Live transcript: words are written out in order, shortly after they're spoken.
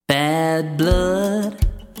Bad blood,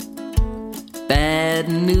 bad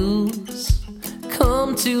news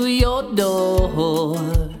come to your door.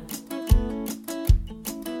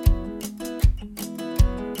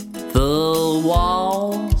 The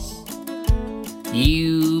walls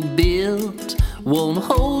you built won't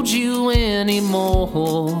hold you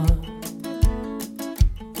anymore.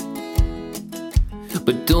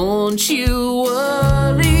 But don't you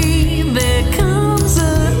worry, there comes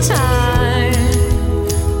a time.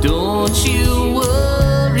 Don't you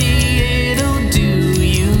worry, it'll do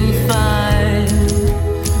you fine.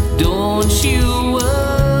 Don't you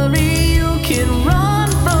worry, you can run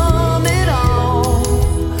from it all.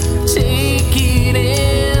 Take it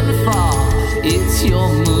in far, it's your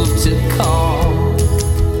move to call.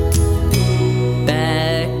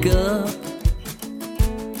 Back up,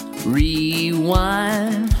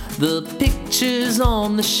 rewind the pictures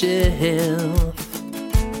on the shelf.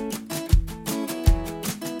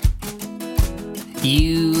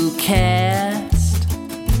 You cast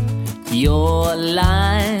your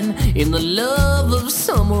line in the love of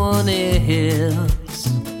someone else.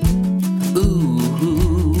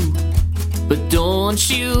 Ooh, but don't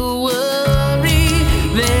you worry,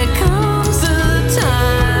 there comes a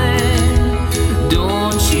time.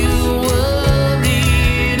 Don't you worry,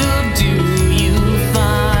 it'll do you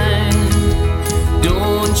fine.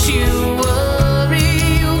 Don't you worry,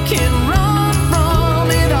 you can run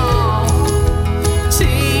from it all.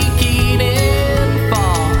 Take it in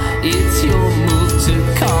far, it's your move to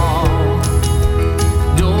call.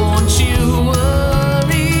 Don't you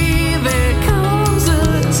worry, there comes a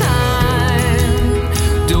time.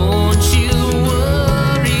 Don't you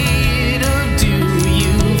worry, it'll do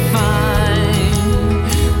you fine.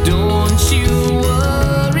 Don't you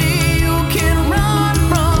worry, you can run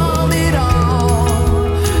from it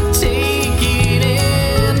all. Take it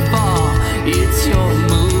in far, it's your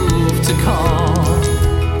move to call.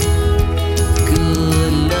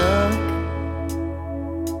 Good luck,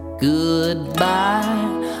 goodbye,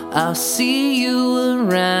 I'll see you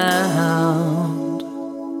around.